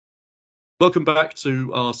Welcome back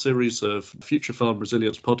to our series of Future Farm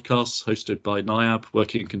Resilience podcasts hosted by NIAB,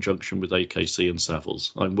 working in conjunction with AKC and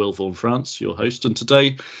Savills. I'm Will Vaughan-France, your host, and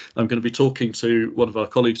today I'm going to be talking to one of our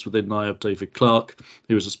colleagues within NIAB, David Clark,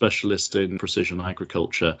 who is a specialist in precision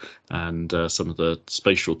agriculture and some of the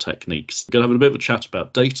spatial techniques. We're going to have a bit of a chat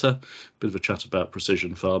about data, a bit of a chat about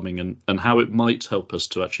precision farming and how it might help us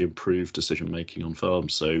to actually improve decision making on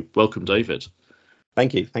farms. So welcome, David.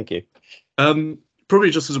 Thank you. Probably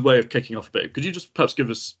just as a way of kicking off a bit, could you just perhaps give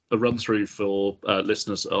us a run through for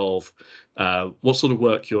listeners of what sort of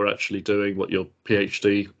work you're actually doing, what your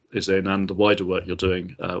PhD is in, and the wider work you're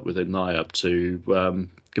doing within NIAB to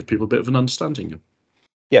give people a bit of an understanding?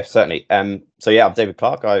 Yeah, certainly. I'm David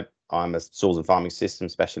Clark. I'm a soils and farming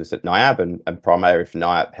systems specialist at NIAB, and primarily for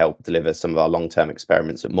NIAB help deliver some of our long-term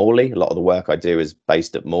experiments at Morley. A lot of the work I do is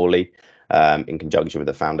based at Morley in conjunction with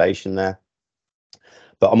the foundation there.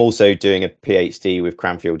 But I'm also doing a PhD with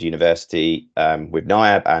Cranfield University with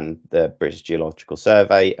NIAB and the British Geological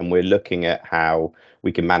Survey, and we're looking at how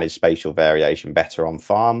we can manage spatial variation better on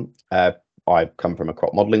farm. I come from a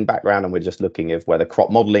crop modelling background, and we're just looking at whether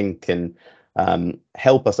crop modelling can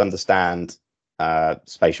help us understand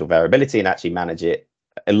spatial variability and actually manage it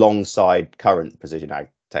alongside current precision ag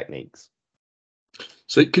techniques.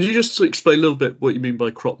 So could you just explain a little bit what you mean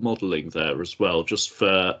by crop modelling there as well, just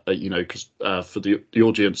for, because for the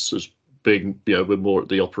audience as being, we're more at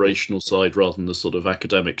the operational side rather than the sort of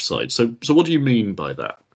academic side. So what do you mean by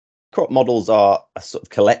that? Crop models are a sort of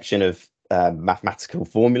collection of mathematical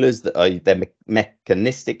formulas that they're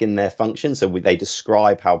mechanistic in their function. So they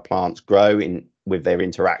describe how plants grow with their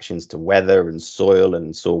interactions to weather and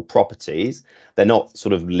soil properties. They're not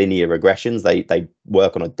sort of linear regressions. They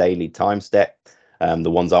work on a daily time step.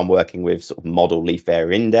 The ones I'm working with sort of model leaf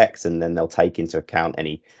area index, and then they'll take into account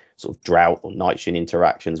any sort of drought or nitrogen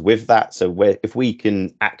interactions with that. So if we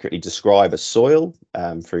can accurately describe a soil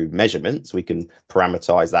through measurements, we can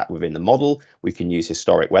parameterize that within the model. We can use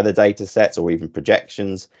historic weather data sets or even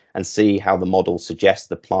projections and see how the model suggests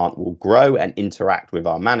the plant will grow and interact with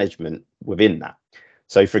our management within that.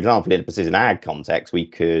 So, for example, in a precision ag context, we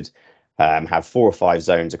could have 4 or 5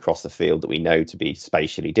 zones across the field that we know to be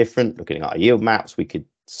spatially different. Looking at our yield maps, we could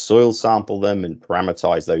soil sample them and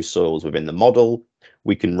parameterize those soils within the model.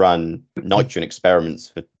 We can run nitrogen experiments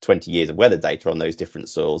for 20 years of weather data on those different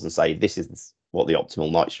soils and say this is what the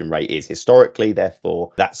optimal nitrogen rate is historically.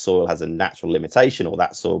 Therefore, that soil has a natural limitation, or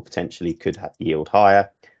that soil potentially could yield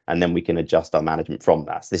higher. And then we can adjust our management from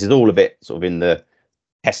that. So this is all a bit sort of in the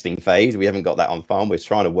testing phase. We haven't got that on farm. We're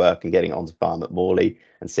trying to work and getting it onto farm at Morley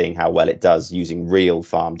and seeing how well it does using real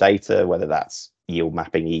farm data, whether that's yield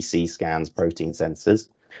mapping, EC scans, protein sensors.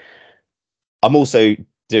 I'm also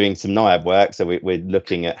doing some NIAB work. So we're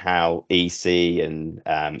looking at how EC and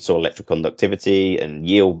soil electric conductivity and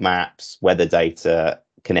yield maps, weather data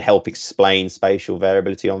can help explain spatial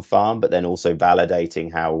variability on farm, but then also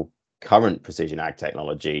validating how current precision ag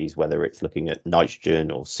technologies, whether it's looking at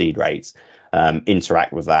nitrogen or seed rates,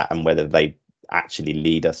 interact with that and whether they actually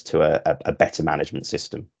lead us to a better management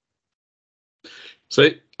system. So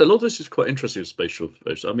a lot of this is quite interesting with spatial.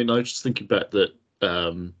 I mean, I was just thinking back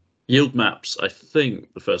that yield maps, I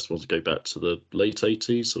think the first ones go back to the late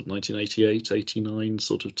 80s, sort of 1988, 89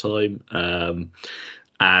 sort of time.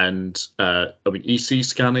 I mean, EC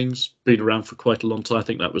scanning's been around for quite a long time. I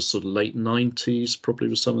think that was sort of late 90s, probably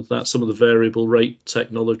with some of that. Some of the variable rate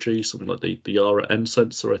technology, something like the Yara N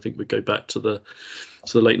sensor, I think would go back to the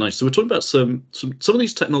late 90s. So we're talking about some of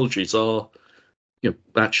these technologies are,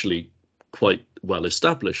 actually quite well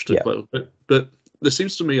established. Yeah. But there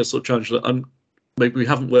seems to me a sort of challenge that maybe we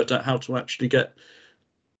haven't worked out how to actually get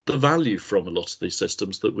the value from a lot of these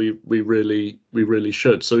systems that we really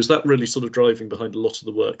should. So is that really sort of driving behind a lot of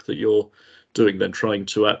the work that you're doing then, trying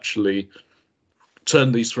to actually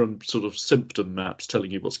turn these from sort of symptom maps telling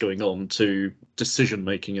you what's going on to decision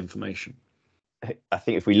making information? I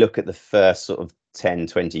think if we look at the first sort of 10,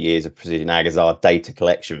 20 years of precision ag as our data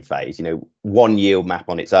collection phase, one yield map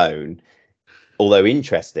on its own, although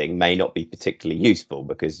interesting, may not be particularly useful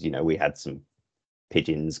because, we had some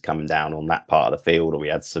pigeons coming down on that part of the field, or we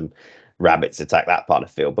had some rabbits attack that part of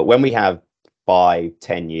the field. But when we have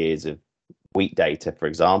 5-10 years of wheat data, for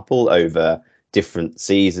example, over different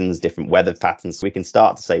seasons, different weather patterns, we can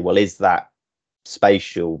start to say, well, is that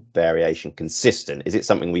spatial variation consistent? Is it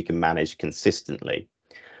something we can manage consistently?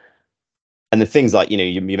 And the things like,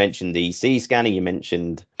 you mentioned the EC scanning, you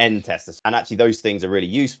mentioned N testers, and actually those things are really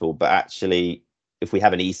useful. But actually, if we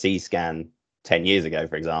have an EC scan 10 years ago,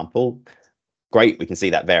 for example, great, we can see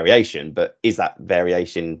that variation, but is that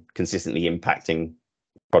variation consistently impacting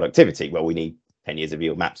productivity? Well, we need 10 years of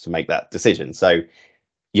yield maps to make that decision. So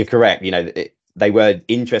You're correct. They were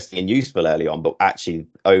interesting and useful early on, but actually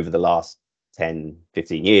over the last 10,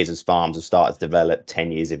 15 years, as farms have started to develop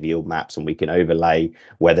 10 years of yield maps, and we can overlay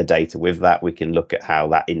weather data with that, we can look at how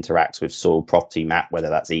that interacts with soil property map, whether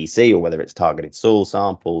that's EC or whether it's targeted soil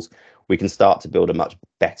samples. We can start to build a much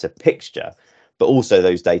better picture. But also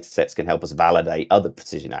those data sets can help us validate other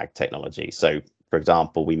precision ag technology. So, for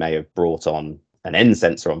example, we may have brought on an N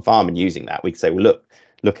sensor on farm, and using that, we can say, well,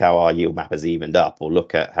 look how our yield map has evened up, or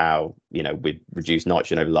look at how we've reduced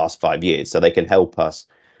nitrogen over the last 5 years. So they can help us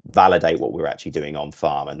validate what we're actually doing on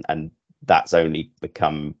farm, and that's only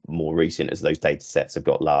become more recent as those data sets have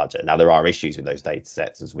got larger. Now there are issues with those data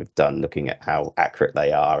sets, as we've done, looking at how accurate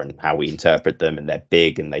they are and how we interpret them, and they're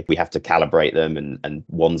big, and we have to calibrate them, and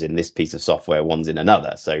one's in this piece of software, one's in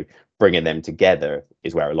another. So bringing them together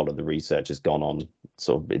is where a lot of the research has gone on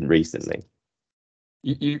sort of in recently.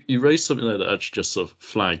 You raised something there that actually just sort of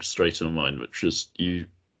flagged straight in my mind, which is you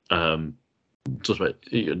talked about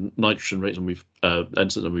nitrogen rates, and we've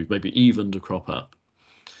entered, and we've maybe evened a crop up.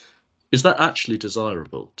 Is that actually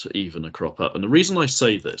desirable, to even a crop up? And the reason I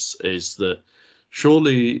say this is that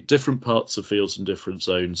surely different parts of fields and different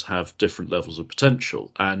zones have different levels of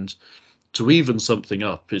potential, and to even something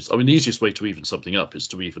up is, I mean, the easiest way to even something up is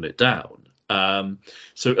to even it down.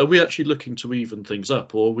 So are we actually looking to even things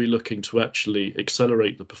up, or are we looking to actually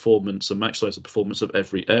accelerate the performance and maximize the performance of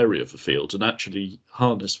every area of the field and actually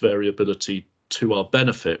harness variability to our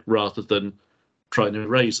benefit rather than trying to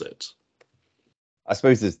raise it? I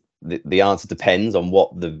suppose the answer depends on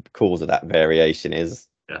what the cause of that variation is.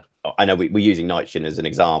 Yeah. I know we're using nitrogen as an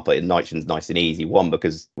example. Nitrogen's nice and easy. One,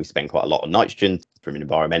 because we spend quite a lot on nitrogen. From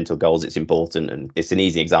environmental goals, it's important, and it's an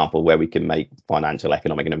easy example where we can make financial,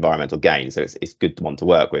 economic, and environmental gain. So it's good one to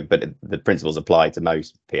work with. But the principles apply to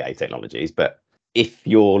most PA technologies. But if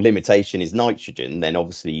your limitation is nitrogen, then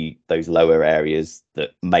obviously those lower areas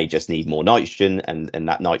that may just need more nitrogen, and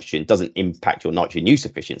that nitrogen doesn't impact your nitrogen use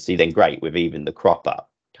efficiency, then great, we've evened the crop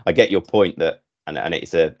up. I get your point that, and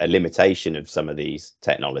it's a limitation of some of these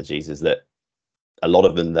technologies, is that a lot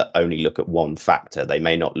of them that only look at one factor. They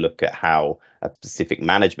may not look at how a specific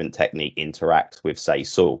management technique interacts with, say,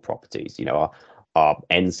 soil properties. Our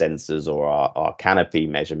N sensors or our canopy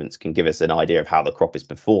measurements can give us an idea of how the crop is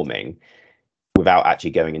performing without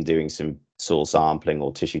actually going and doing some soil sampling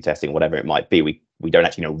or tissue testing, whatever it might be. We don't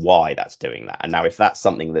actually know why that's doing that. And now if that's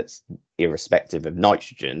something that's irrespective of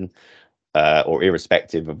nitrogen, or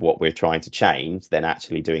irrespective of what we're trying to change, then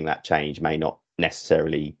actually doing that change may not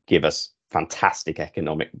necessarily give us fantastic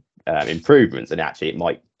economic improvements, and actually it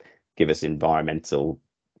might give us environmental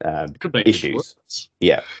issues.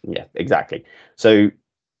 Yeah, exactly. So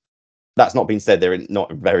that's not been said, they're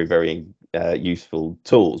not very, very useful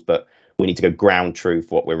tools, but we need to go ground truth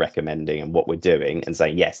what we're recommending and what we're doing, and say,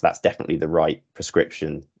 yes, that's definitely the right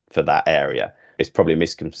prescription for that area. It's probably a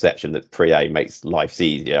misconception that Pre-A makes life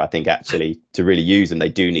easier. I think actually to really use them, they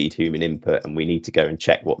do need human input, and we need to go and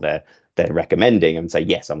check what they're recommending and say,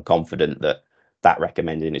 yes, I'm confident that that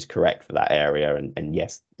recommending is correct for that area. And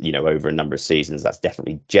yes, over a number of seasons, that's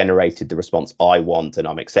definitely generated the response I want and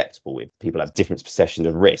I'm acceptable with. People have different perceptions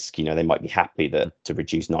of risk. They might be happy to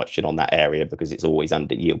reduce nitrogen on that area because it's always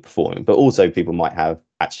under yield performing. But also people might have,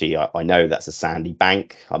 actually, I know that's a sandy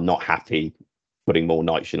bank, I'm not happy putting more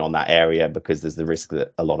nitrogen on that area because there's the risk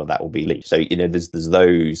that a lot of that will be leached. So there's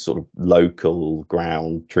those sort of local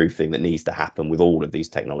ground truthing that needs to happen with all of these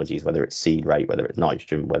technologies, whether it's seed rate, whether it's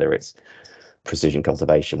nitrogen, whether it's precision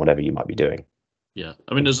cultivation, whatever you might be doing. Yeah,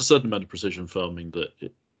 I mean, there's a certain amount of precision farming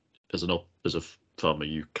that as a farmer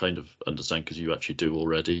you kind of understand because you actually do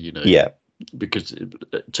already. Yeah. Because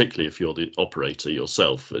particularly if you're the operator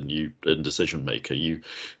yourself and decision maker,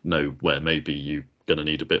 where maybe you going to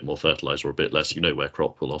need a bit more fertilizer or a bit less, where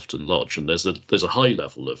crop will often lodge, and there's a high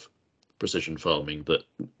level of precision farming that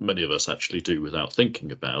many of us actually do without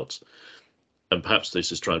thinking about, and perhaps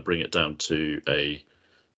this is trying to bring it down to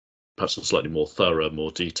perhaps a slightly more thorough,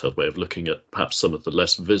 more detailed way of looking at perhaps some of the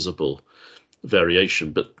less visible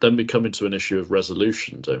variation. But then we come into an issue of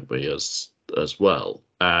resolution, don't we, as well?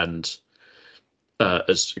 And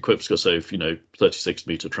as equipment's got to say, 36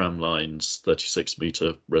 meter tram lines, 36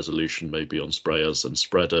 meter resolution maybe on sprayers and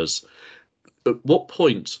spreaders. At what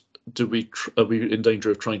point are we in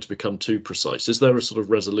danger of trying to become too precise? Is there a sort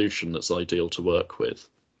of resolution that's ideal to work with,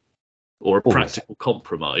 or a practical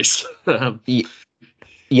compromise?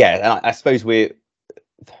 Yeah, I suppose when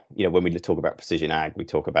we talk about precision ag, we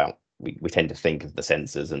tend to think of the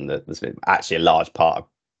sensors, and actually a large part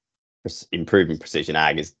of improving precision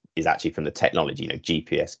ag is actually from the technology,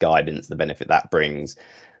 GPS guidance, the benefit that brings,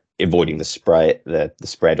 avoiding the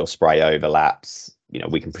spread or spray overlaps.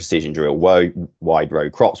 We can precision drill wide row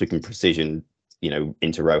crops. We can precision,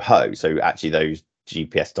 into row hoe. So actually those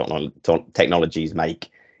GPS technologies make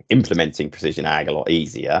implementing precision ag a lot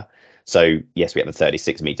easier. So yes, we have a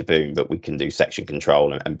 36 meter boom, but we can do section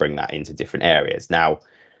control and bring that into different areas. Now,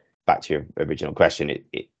 back to your original question,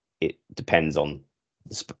 it depends on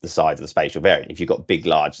the size of the spatial variant. If you've got big,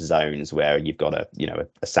 large zones where you've got a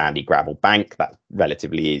sandy gravel bank, that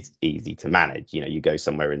relatively is easy to manage. You go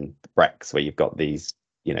somewhere in the Brex where you've got these,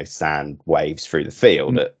 sand waves through the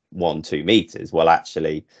field at 1-2 meters. Well,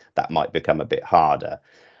 actually, that might become a bit harder.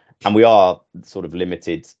 And we are sort of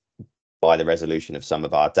limited by the resolution of some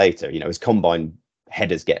of our data. As combine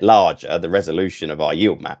headers get larger, the resolution of our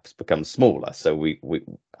yield maps becomes smaller. So we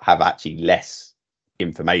have actually less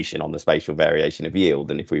information on the spatial variation of yield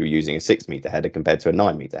than if we were using a 6 meter header compared to a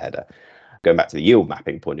 9 meter header. Going back to the yield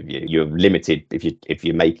mapping point of view, you're limited if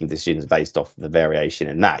you're making decisions based off the variation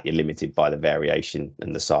in that, you're limited by the variation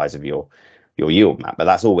and the size of your yield map. But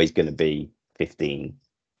that's always going to be 15-20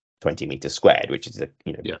 meters squared, which is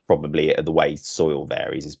probably the way soil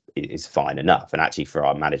varies is fine enough. And actually for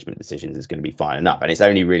our management decisions is going to be fine enough. And it's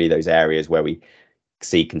only really those areas where we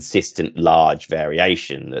see consistent large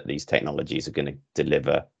variation that these technologies are going to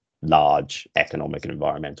deliver large economic and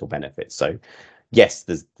environmental benefits. So yes,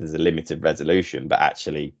 there's a limited resolution, but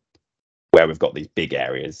actually where we've got these big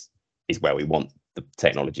areas is where we want the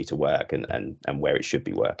technology to work and where it should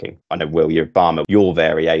be working. I know, Will, you're a farmer. Your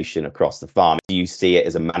variation across the farm, do you see it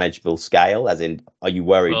as a manageable scale? As in, are you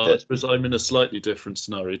worried that... I suppose I'm in a slightly different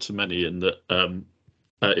scenario to many in that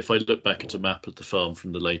if I look back at a map of the farm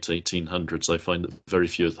from the late 1800s, I find that very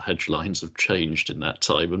few of the hedge lines have changed in that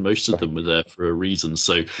time, and most of them were there for a reason.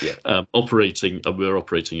 So we're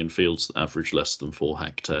operating in fields that average less than 4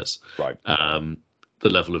 hectares. Right. The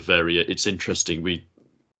level of it's interesting.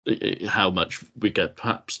 How much we get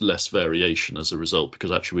perhaps less variation as a result,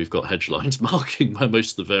 because actually we've got hedge lines marking where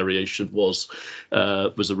most of the variation was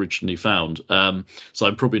originally found. So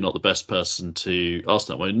I'm probably not the best person to ask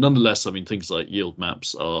that one. Nonetheless, I mean, things like yield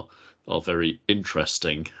maps are very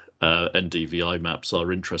interesting. NDVI maps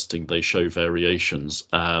are interesting. They show variations.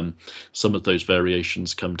 Some of those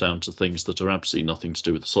variations come down to things that are absolutely nothing to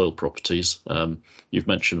do with the soil properties. You've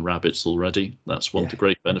mentioned rabbits already. That's one of the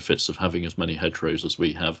great benefits of having as many hedgerows as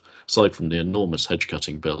we have, aside from the enormous hedge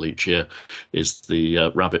cutting bill each year, is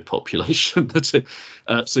the rabbit population that it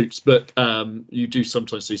suits. But you do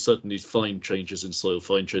sometimes see certainly fine changes in soil,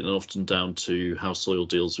 fine change, and often down to how soil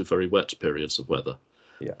deals with very wet periods of weather.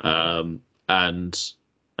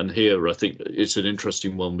 And here, I think it's an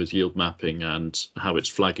interesting one with yield mapping and how it's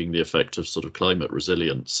flagging the effect of sort of climate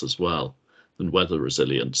resilience as well and weather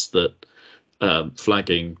resilience, that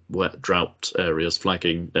flagging wet drought areas,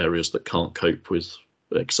 flagging areas that can't cope with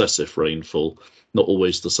excessive rainfall, not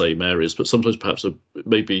always the same areas, but sometimes perhaps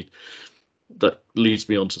maybe that leads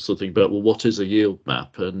me on to something about, well, what is a yield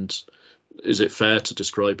map? And is it fair to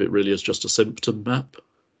describe it really as just a symptom map?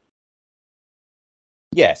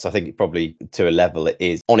 Yes, I think it probably to a level it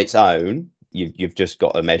is on its own. You've just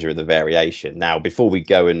got a measure of the variation. Now, before we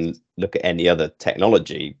go and look at any other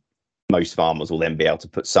technology, most farmers will then be able to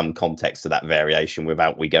put some context to that variation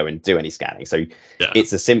without we go and do any scanning. So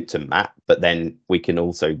it's a symptom map, but then we can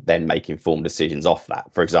also then make informed decisions off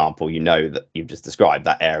that. For example, that you've just described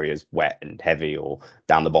that area is wet and heavy or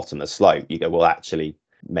down the bottom of the slope. You go, well, actually,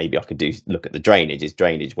 maybe I could look at the drainage. Is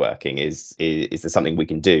drainage working? Is there something we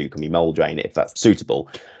can do? Can we mold drain it if that's suitable?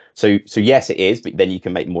 So yes, it is, but then you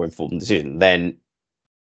can make more informed decisions. Then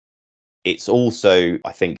it's also,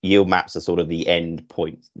 I think, yield maps are sort of the end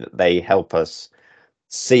point. They help us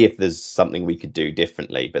see if there's something we could do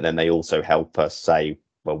differently, but then they also help us say,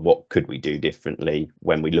 well, what could we do differently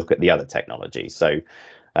when we look at the other technology? So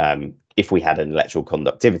if we had an electrical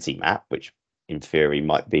conductivity map, which in theory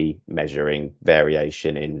might be measuring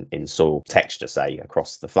variation in soil texture, say,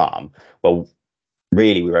 across the farm, well,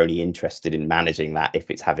 really we're only interested in managing that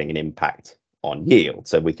if it's having an impact on yield.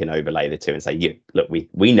 So we can overlay the two and say, look,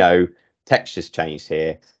 we know texture's changed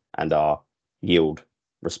here and our yield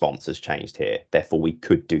response has changed here, therefore we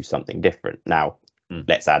could do something different. Now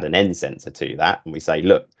let's add an end sensor to that, and we say,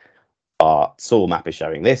 look, our soil map is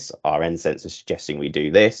showing this, our end sensor is suggesting we do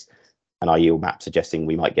this, and our yield map suggesting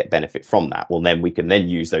we might get benefit from that. Well, then we can then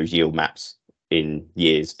use those yield maps in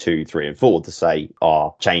years 2, 3, and 4 to say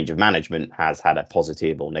our change of management has had a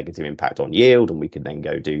positive or negative impact on yield, and we can then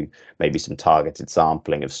go do maybe some targeted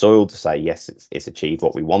sampling of soil to say, yes, it's achieved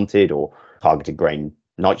what we wanted, or targeted grain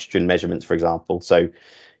nitrogen measurements, for example. So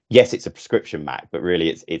yes, it's a prescription map, but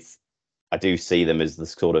really it's I do see them as the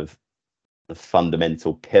sort of the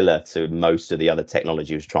fundamental pillar to most of the other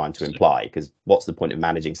technology was trying to imply. Because what's the point of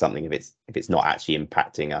managing something if it's not actually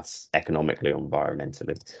impacting us economically or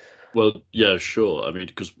environmentally? Well, yeah, sure. I mean,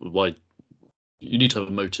 because why? You need to have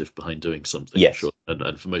a motive behind doing something. Yes. Sure.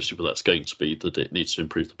 And for most people, that's going to be that it needs to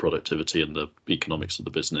improve the productivity and the economics of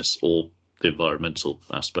the business, or the environmental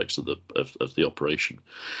aspects of the operation.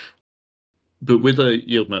 But with a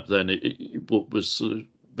yield map, then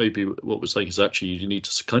maybe what we're saying is actually you need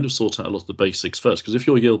to kind of sort out a lot of the basics first. Because if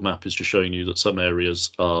your yield map is just showing you that some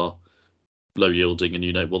areas are low yielding,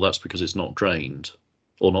 and well, that's because it's not drained,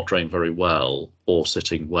 or not drained very well, or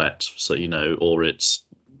sitting wet, so or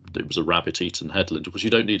it was a rabbit-eaten headland, because you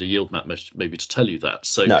don't need a yield map maybe to tell you that.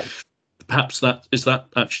 So No. Perhaps is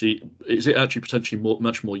it actually potentially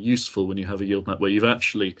much more useful when you have a yield map where you've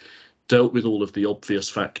actually dealt with all of the obvious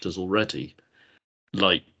factors already,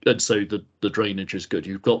 and so the drainage is good.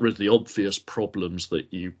 You've got rid of the obvious problems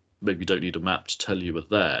that you maybe don't need a map to tell you are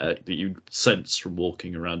there, that you sense from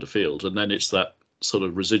walking around a field, and then it's that sort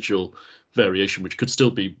of residual variation, which could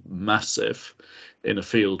still be massive in a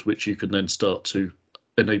field, which you can then start to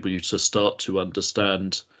enable you to start to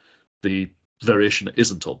understand the variation that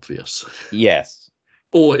isn't obvious. Yes.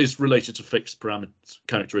 Or is related to fixed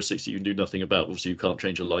characteristics that you can do nothing about. Obviously, you can't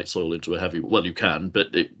change a light soil into a heavy. Well, you can,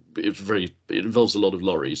 but it involves a lot of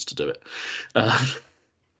lorries to do it.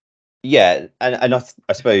 Yeah, and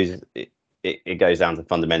I suppose it goes down to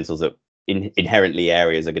fundamentals that inherently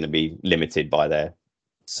areas are going to be limited by their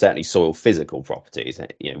certainly soil physical properties.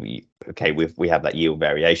 We have that yield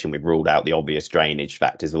variation. We've ruled out the obvious drainage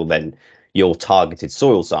factors. Well, then your targeted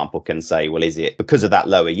soil sample can say, well, is it because of that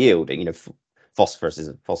lower yielding?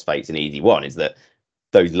 Phosphate's an easy one. Is that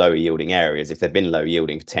those lower yielding areas, if they've been low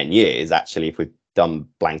yielding for 10 years, actually, if we've done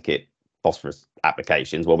blanket phosphorus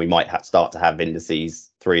applications, well, we might start to have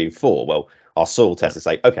indices 3 and 4. Well, our soil test will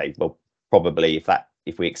say, okay, well, probably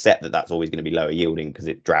if we accept that that's always going to be lower yielding because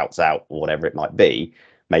it droughts out or whatever it might be,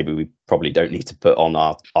 maybe we probably don't need to put on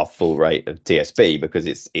our full rate of TSB because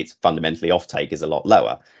it's fundamentally offtake is a lot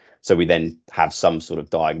lower. So we then have some sort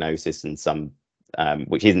of diagnosis and some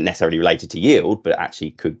which isn't necessarily related to yield, but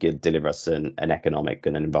actually could deliver us an economic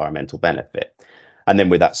and an environmental benefit. And then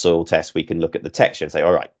with that soil test, we can look at the texture and say,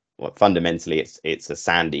 all right, well, fundamentally it's a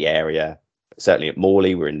sandy area. Certainly at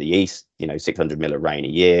Morley, we're in the east, 600 mil of rain a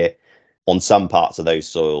year. On some parts of those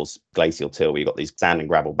soils, glacial till, we've got these sand and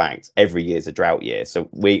gravel banks. Every year is a drought year. So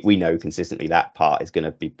we know consistently that part is going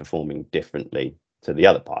to be performing differently to the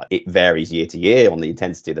other part. It varies year to year on the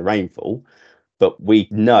intensity of the rainfall, but we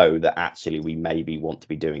know that actually we maybe want to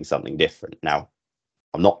be doing something different. Now,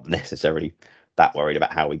 I'm not necessarily that worried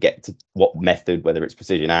about how we get to what method, whether it's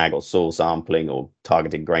precision ag or soil sampling or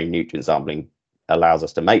targeted grain nutrient sampling allows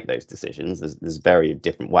us to make those decisions. There's very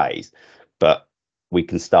different ways, but we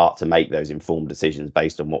can start to make those informed decisions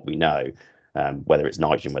based on what we know, whether it's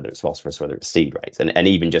nitrogen, whether it's phosphorus, whether it's seed rates, and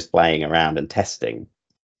even just playing around and testing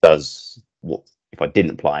does what if I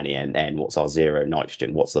didn't apply any N, what's our zero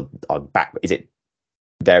nitrogen? What's our back? Is it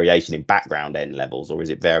variation in background N levels, or is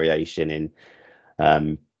it variation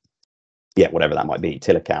in whatever that might be?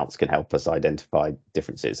 Till accounts can help us identify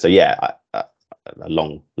differences. So a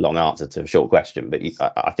long answer to a short question, but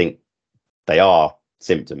I think they are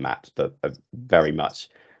symptom maps, but are very much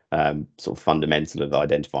sort of fundamental of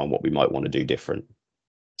identifying what we might want to do different.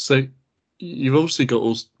 So you've obviously got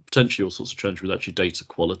potentially all sorts of challenges with actually data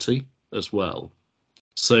quality as well.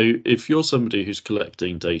 So if you're somebody who's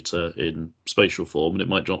collecting data in spatial form, and it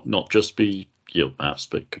might not just be yield maps,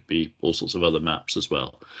 but it could be all sorts of other maps as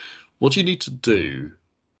well, what do you need to do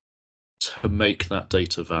to make that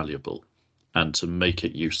data valuable and to make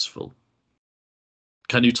it useful?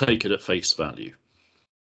 Can you take it at face value?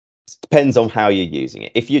 It depends on how you're using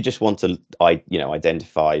it. If you just want to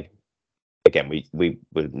identify, again, we're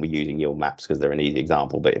using yield maps because they're an easy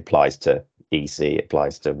example, but it applies to EC, it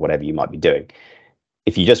applies to whatever you might be doing.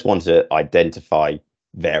 If you just want to identify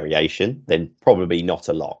variation, then probably not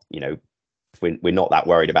a lot. If we're not that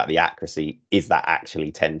worried about the accuracy, is that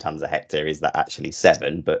actually 10 tons a hectare? Is that actually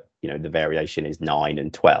 7? But the variation is 9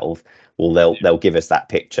 and 12. Well, they'll give us that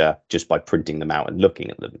picture just by printing them out and looking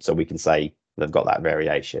at them, so we can say they've got that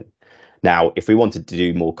variation. Now, if we wanted to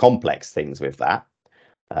do more complex things with that,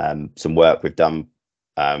 some work we've done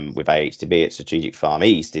with AHTB at Strategic Farm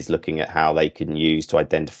East is looking at how they can use to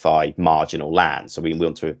identify marginal land. So we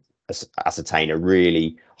want to ascertain a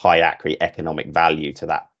really high accurate economic value to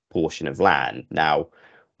that portion of land. Now,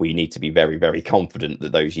 we need to be very, very confident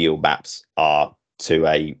that those yield maps are to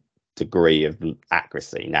a degree of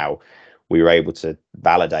accuracy. Now, we were able to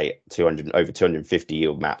validate over 250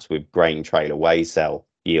 yield maps with grain trailer weigh cell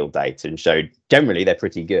yield data and showed generally they're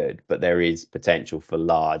pretty good, but there is potential for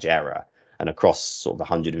large error. And across sort of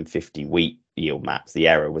 150 wheat yield maps, the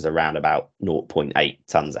error was around about 0.8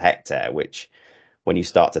 tons a hectare, which when you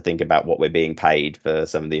start to think about what we're being paid for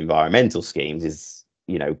some of the environmental schemes is,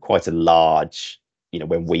 quite a large,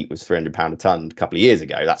 when wheat was £300 a ton a couple of years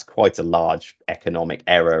ago, that's quite a large economic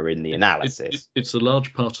error in the analysis. It's a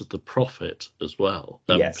large part of the profit as well,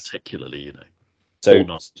 Yes. particularly, So, or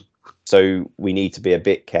not. so we need to be a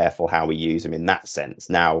bit careful how we use them in that sense.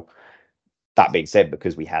 Now, that being said,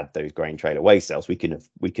 because we had those grain trailer waste cells, we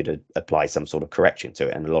could apply some sort of correction to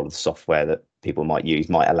it, and a lot of the software that people might use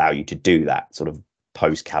might allow you to do that sort of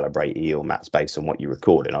post-calibrate yield maps based on what you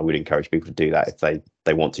record. And I would encourage people to do that if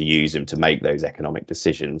they want to use them to make those economic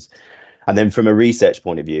decisions. And then from a research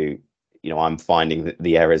point of view, I'm finding that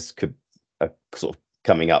the errors are sort of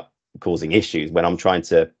coming up, causing issues when I'm trying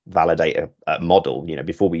to validate a model.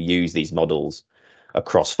 Before we use these models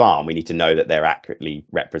across farm, we need to know that they're accurately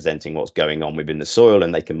representing what's going on within the soil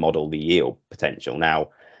and they can model the yield potential.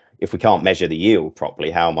 Now, if we can't measure the yield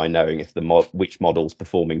properly, how am I knowing if which model's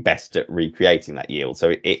performing best at recreating that yield?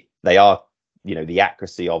 So they are, the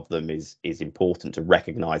accuracy of them is important to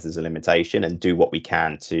recognize as a limitation and do what we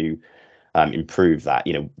can to improve that.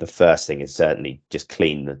 The first thing is certainly just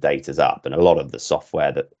clean the data up, and a lot of the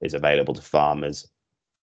software that is available to farmers,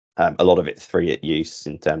 a lot of it's free at use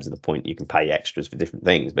in terms of the point you can pay extras for different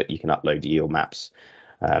things, but you can upload yield maps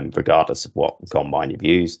regardless of what combine you've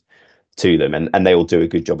used to them, and they will do a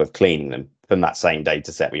good job of cleaning them. From that same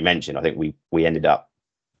data set we mentioned, I think we ended up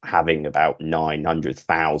having about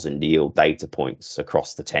 900,000 yield data points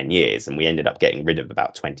across the 10 years, and we ended up getting rid of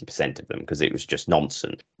about 20% of them because it was just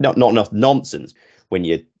nonsense. Not enough nonsense. When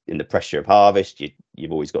you're in the pressure of harvest,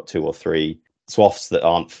 you've always got 2 or 3 swaths that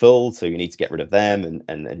aren't full, so you need to get rid of them,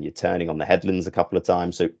 and you're turning on the headlands a couple of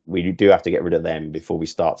times, so we do have to get rid of them before we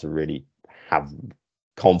start to really have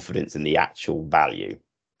confidence in the actual value.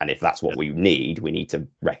 And if that's what we need to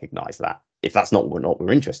recognize that. If that's not what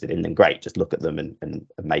we're interested in, then great, just look at them and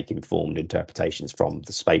make informed interpretations from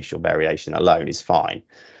the spatial variation alone is fine.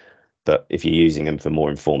 But if you're using them for more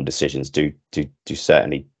informed decisions, do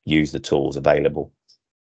certainly use the tools available.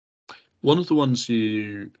 One of the ones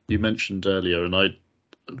you mentioned earlier, and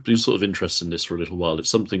I've been sort of interested in this for a little while, it's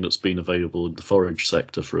something that's been available in the forage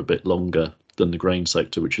sector for a bit longer than the grain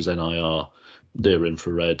sector, which is NIR, near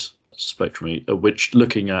infrared spectrum, which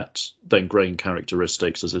looking at then grain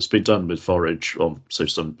characteristics as it's been done with forage on, so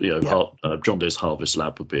some, John Deere's Harvest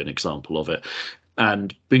Lab would be an example of it,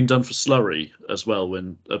 and being done for slurry as well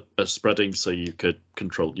when a spreading, so you could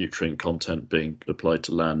control nutrient content being applied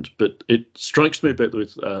to land. But it strikes me a bit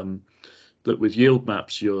with that with yield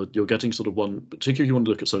maps, you're getting sort of one, particularly if you want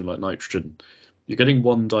to look at something like nitrogen, you're getting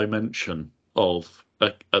one dimension of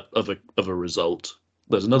a result.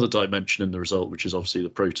 There's another dimension in the result, which is obviously the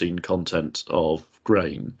protein content of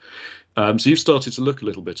grain. So you've started to look a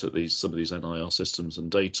little bit at some of these NIR systems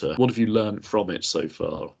and data. What have you learned from it so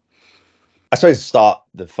far? I suppose to start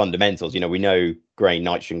the fundamentals, we know grain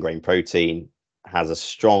nitrogen, grain protein has a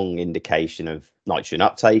strong indication of nitrogen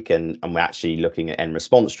uptake, and we're actually looking at N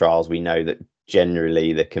response trials. We know that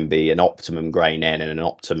generally there can be an optimum grain N and an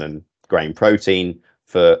optimum grain protein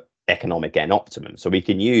for economic N optimum. So we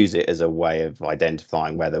can use it as a way of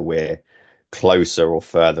identifying whether we're closer or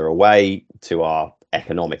further away to our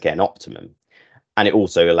economic N optimum. And it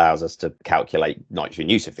also allows us to calculate nitrogen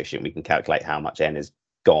use efficient. We can calculate how much N has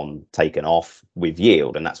taken off with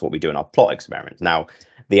yield, and that's what we do in our plot experiments. Now,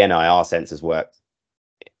 the NIR sensors work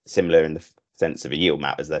similar in the sense of a yield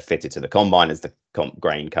map. As they're fitted to the combine, as the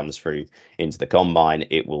grain comes through into the combine,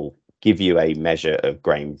 it will give you a measure of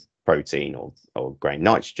grain protein or grain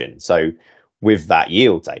nitrogen. So with that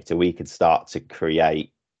yield data, we could start to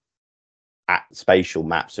create spatial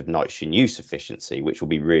maps of nitrogen use efficiency, which will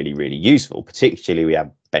be really, really useful. Particularly, we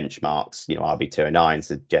have benchmarks, RB209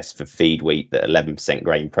 suggests for feed wheat that 11%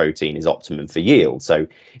 grain protein is optimum for yield. So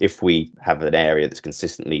if we have an area that's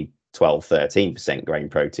consistently 12-13% grain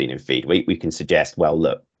protein in feed wheat, we can suggest, well,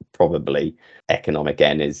 look, probably economic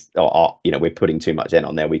N is, we're putting too much N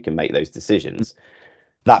on there. We can make those decisions.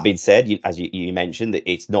 That being said, as you mentioned, that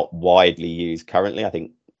it's not widely used currently. I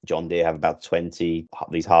think John Deere have about 20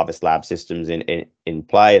 these Harvest Lab systems in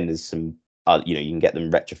play, and there's some you can get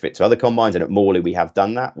them retrofit to other combines. And at Morley we have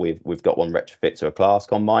done that. We've got one retrofit to a class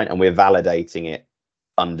combine, and we're validating it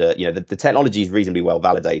under the technology is reasonably well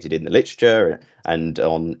validated in the literature and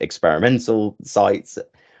on experimental sites.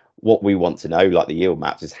 What we want to know, like the yield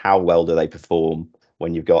maps, is how well do they perform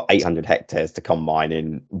when you've got 800 hectares to combine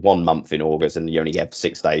in 1 month in August and you only have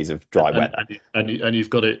 6 days of dry weather. And you've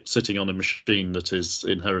got it sitting on a machine that is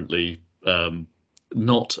inherently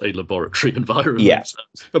not a laboratory environment. Yeah.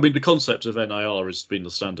 I mean, the concept of NIR has been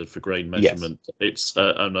the standard for grain measurement. Yes. It's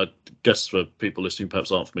and I guess for people listening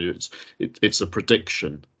perhaps aren't familiar, it's a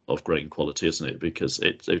prediction of grain quality, isn't it? Because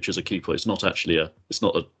which is a key point. It's not actually it's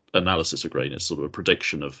not an analysis of grain. It's sort of a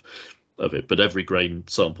prediction of it. But every grain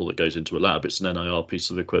sample that goes into a lab, it's an NIR piece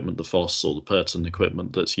of equipment, the FOSS or the Purton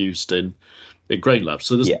equipment that's used in grain labs.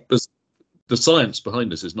 So there's the science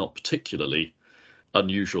behind this is not particularly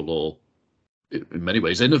unusual or in many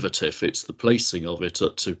ways innovative. It's the placing of it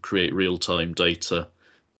to create real-time data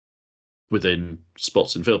within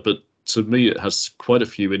spots in field. But to me, it has quite a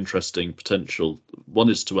few interesting potential. One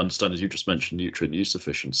is to understand, as you just mentioned, nutrient use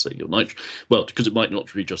efficiency or nitrogen. Well, because it might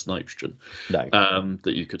not be just nitrogen that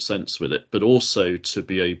you could sense with it, but also to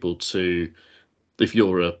be able to, if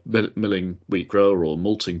you're a milling wheat grower or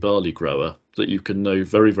malting barley grower, that you can know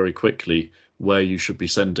very, very quickly where you should be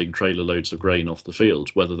sending trailer loads of grain off the field,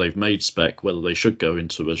 whether they've made spec, whether they should go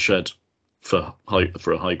into a shed for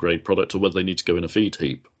a high grade product, or whether they need to go in a feed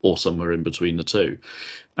heap or somewhere in between the two.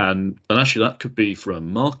 And actually that could be, from a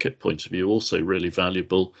market point of view, also really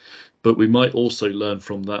valuable. But we might also learn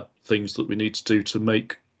from that things that we need to do to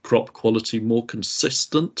make crop quality more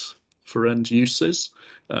consistent for end uses.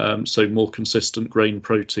 So more consistent grain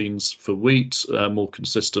proteins for wheat, more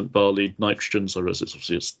consistent barley nitrogens, or as it's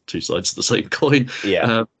obviously it's two sides of the same coin,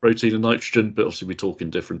 protein and nitrogen, but obviously we talk in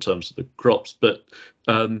different terms of the crops, but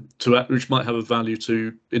which might have a value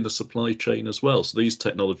to in the supply chain as well. So these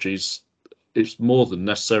technologies, it's more than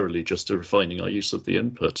necessarily just refining our use of the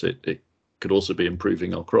input. It could also be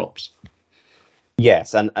improving our crops.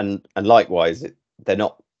 Yes, and likewise, they're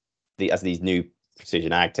not as these new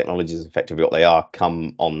precision ag technologies, effectively what they are,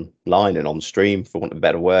 come online and on stream, for want of a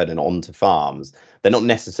better word, and onto farms. They're not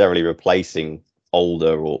necessarily replacing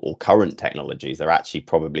older or current technologies. They're actually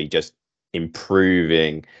probably just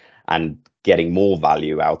improving and getting more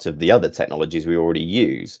value out of the other technologies we already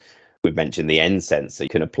use. We've mentioned the N sensor. You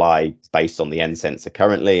can apply based on the N sensor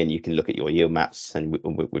currently, and you can look at your yield maps, and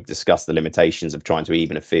we've discussed the limitations of trying to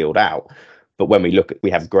even a field out. But when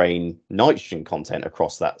we have grain nitrogen content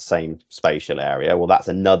across that same spatial area, well, that's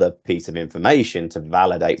another piece of information to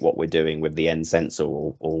validate what we're doing with the N sensor,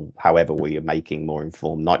 or however we are making more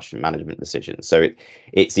informed nitrogen management decisions. So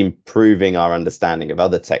it's improving our understanding of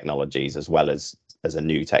other technologies as well as a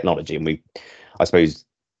new technology. And I suppose,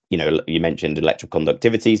 you mentioned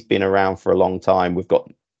electroconductivity's been around for a long time. We've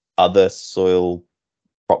got other soil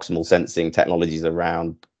proximal sensing technologies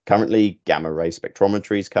around currently. Gamma ray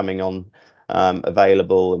spectrometry is coming on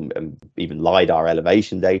available, and even LiDAR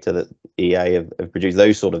elevation data that EA have produced,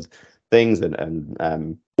 those sort of things,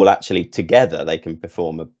 and well, actually together they can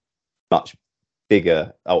perform a much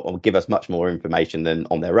bigger, or give us much more information than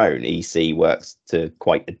on their own. EC works to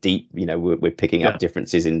quite a deep, we're picking up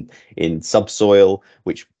differences in subsoil,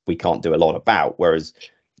 which we can't do a lot about, whereas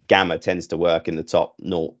Gamma tends to work in the top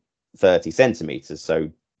 30 centimeters. So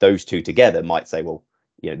those two together might say, well,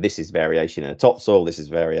 this is variation in a topsoil, this is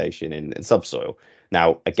variation in subsoil.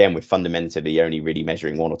 Now, again, we're fundamentally only really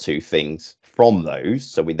measuring one or two things from those.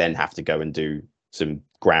 So we then have to go and do some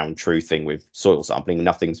ground truthing with soil sampling.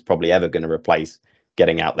 Nothing's probably ever going to replace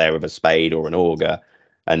getting out there with a spade or an auger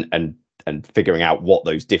and figuring out what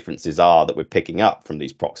those differences are that we're picking up from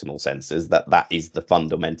these proximal sensors. That is the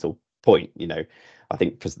fundamental point. I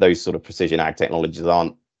think those sort of precision ag technologies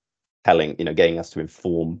aren't getting us to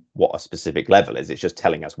inform what a specific level is. It's just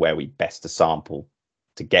telling us where we best to sample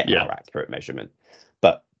to get our accurate measurement.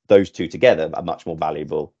 But those two together are much more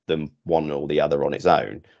valuable than one or the other on its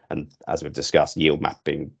own. And as we've discussed, yield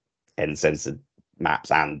mapping, N sensor maps,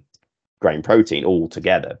 and grain protein all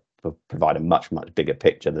together provide a much, much bigger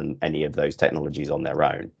picture than any of those technologies on their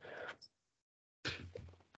own.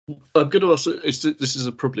 I'm going to ask, this is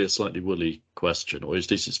probably a slightly woolly question, or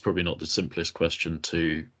this is probably not the simplest question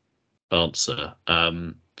to answer.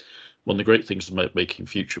 One of the great things about making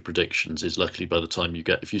future predictions is, luckily, by the time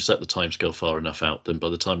if you set the timescale far enough out, then by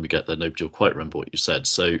the time we get there, nobody will quite remember what you said.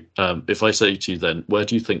 So if I say to you then, where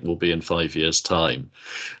do you think we'll be in 5 years' time?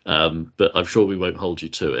 But I'm sure we won't hold you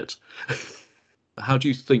to it. How do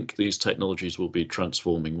you think these technologies will be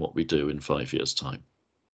transforming what we do in 5 years' time?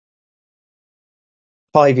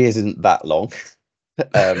 5 years isn't that long.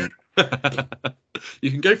 You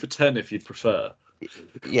can go for 10 if you'd prefer.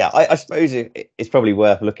 Yeah, I suppose it's probably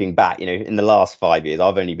worth looking back. In the last 5 years,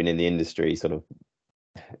 I've only been in the industry sort of,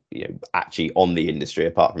 actually on the industry,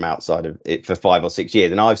 apart from outside of it, for 5 or 6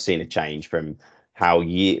 years. And I've seen a change from how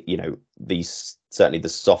certainly the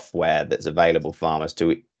software that's available for farmers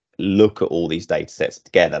to look at all these data sets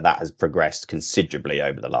together, that has progressed considerably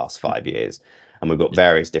over the last 5 years. And we've got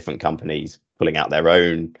various different companies pulling out their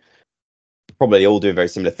own probably all doing very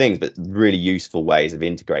similar things, but really useful ways of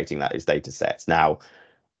integrating those data sets. Now,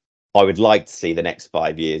 I would like to see the next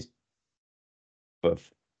 5 years of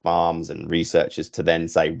farms and researchers to then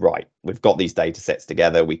say, right, we've got these data sets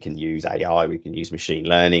together. We can use AI, we can use machine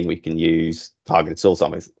learning, we can use targeted soil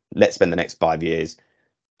sampling. Let's spend the next 5 years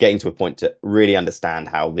getting to a point to really understand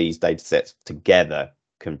how these data sets together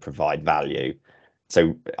can provide value.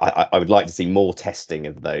 So I would like to see more testing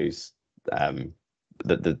of those,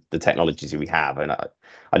 the technologies that we have. And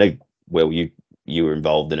I know, Will, you were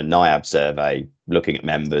involved in a NIAB survey looking at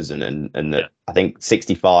members, and Yeah. I think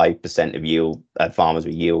 65% of yield farmers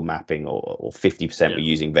were yield mapping, or 50% were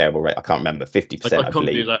using variable rate. I can't remember, 50%. I can't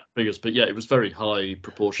do that figures, but yeah, it was very high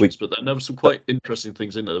proportions. But there were some quite interesting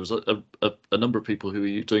things in there. There was a number of people who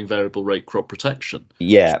were doing variable rate crop protection.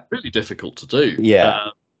 Yeah, it's really difficult to do.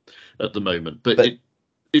 Yeah, at the moment, but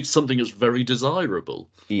it's something that's very desirable.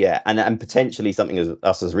 Yeah, and potentially something as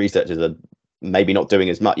us as researchers are maybe not doing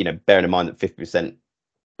as much. Bearing in mind that 50%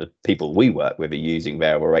 of people we work with are using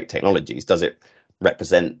variable rate technologies. Is it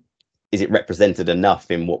represented enough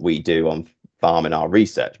in what we do on farm in our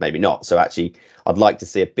research? Maybe not. So actually, I'd like to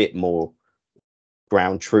see a bit more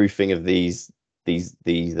ground truthing of these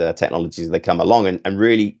technologies as they come along, and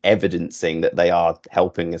really evidencing that they are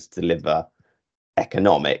helping us deliver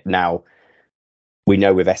economic. Now, we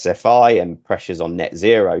know with SFI and pressures on net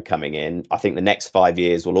zero coming in, I think the next 5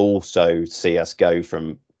 years will also see us go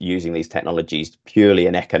from using these technologies purely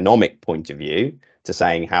an economic point of view to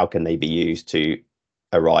saying how can they be used to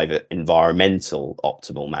arrive at environmental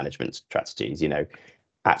optimal management strategies.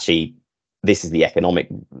 Actually, this is the economic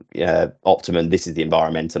optimum, this is the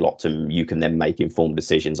environmental optimum. You can then make informed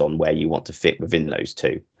decisions on where you want to fit within those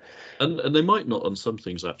two. And they might not on some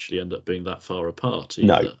things actually end up being that far apart either.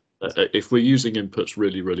 No. If we're using inputs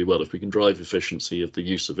really, really well, if we can drive efficiency of the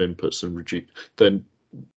use of inputs and reduce, then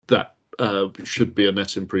that should be a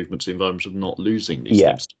net improvement to the environment of not losing these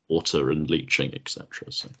things to water and leaching,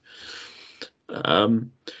 etc. So,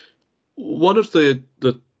 one of the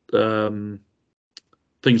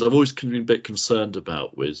things I've always been a bit concerned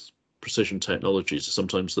about with precision technologies is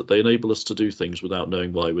sometimes that they enable us to do things without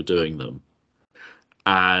knowing why we're doing them.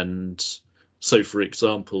 And so, for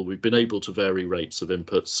example, we've been able to vary rates of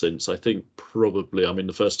inputs since, I think,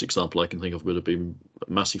 the first example I can think of would have been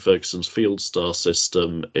Massey Ferguson's FieldStar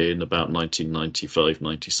system in about 1995,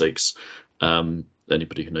 96.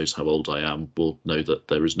 Anybody who knows how old I am will know that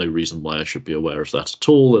there is no reason why I should be aware of that at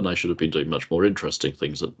all, and I should have been doing much more interesting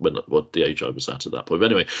things at the age I was at that point. But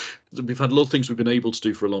anyway, we've had a lot of things we've been able to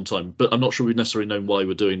do for a long time, but I'm not sure we've necessarily known why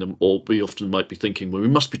we're doing them, or we often might be thinking, well, we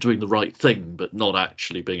must be doing the right thing, but not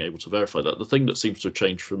actually being able to verify that. The thing that seems to have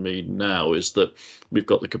changed for me now is that we've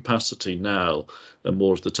got the capacity now and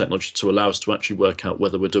more of the technology to allow us to actually work out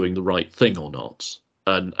whether we're doing the right thing or not.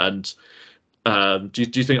 And do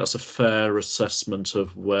you think that's a fair assessment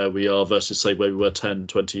of where we are versus, say, where we were 10,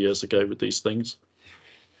 20 years ago with these things?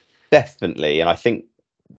 Definitely. And I think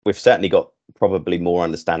we've certainly got probably more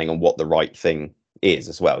understanding on what the right thing is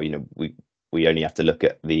as well. We only have to look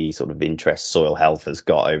at the sort of interest soil health has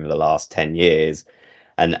got over the last 10 years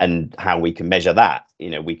and how we can measure that.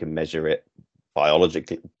 We can measure it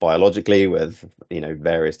biologically with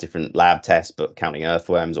various different lab tests, but counting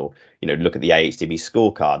earthworms, or look at the AHDB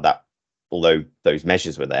scorecard. That, although those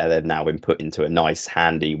measures were there, they've now been put into a nice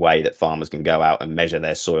handy way that farmers can go out and measure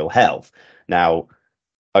their soil health. Now,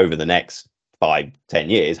 over the next 5-10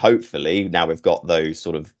 years, hopefully, now we've got those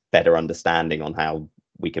sort of better understanding on how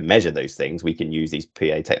we can measure those things, we can use these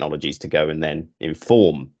PA technologies to go and then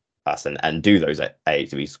inform us and do those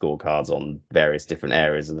AHDB scorecards on various different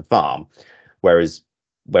areas of the farm. Whereas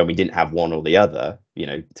when we didn't have one or the other,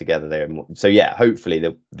 together there. So yeah,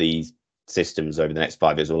 hopefully these systems over the next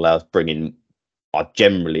 5 years will allow us bring in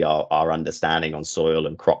our understanding on soil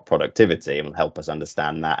and crop productivity, and will help us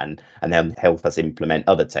understand that and then help us implement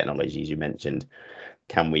other technologies you mentioned.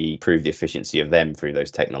 Can we improve the efficiency of them through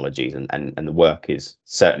those technologies? And the work is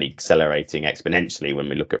certainly accelerating exponentially when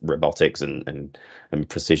we look at robotics and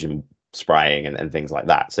precision spraying and things like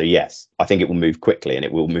that. So yes, I think it will move quickly, and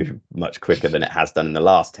it will move much quicker than it has done in the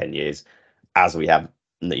last 10 years, as we have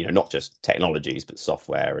not just technologies but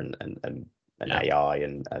software and AI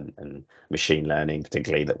and machine learning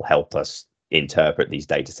particularly, that will help us interpret these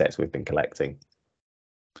data sets we've been collecting.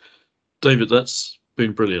 David, that's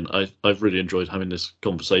been brilliant. I've really enjoyed having this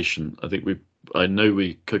conversation. I know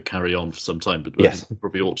we could carry on for some time, but yes, we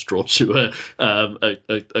probably ought to draw to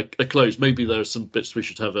a close. Maybe there are some bits we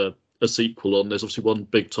should have a sequel on. There's obviously one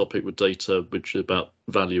big topic with data, which is about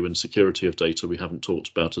value and security of data we haven't talked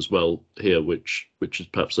about as well here, which is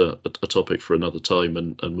perhaps a topic for another time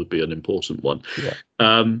and would be an important one. Yeah.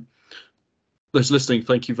 those listening,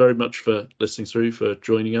 thank you very much for listening through, for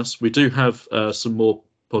joining us. We do have some more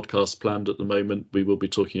podcasts planned at the moment. We will be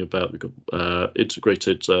talking about, we've got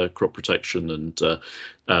integrated crop protection and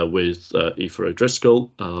with Aoife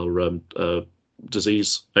O'Driscoll, our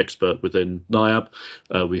disease expert within NIAB.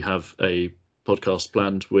 We have a podcast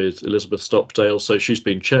planned with Elizabeth Stockdale, so she's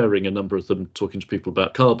been chairing a number of them, talking to people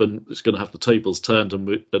about carbon. It's going to have the tables turned,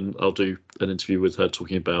 and I'll do an interview with her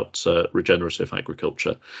talking about regenerative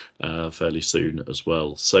agriculture fairly soon as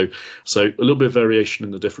well. So a little bit of variation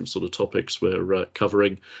in the different sort of topics we're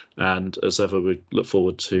covering, and as ever, we look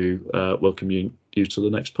forward to welcoming you to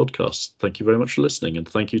the next podcast. Thank you very much for listening, and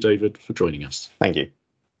thank you, David, for joining us. Thank you.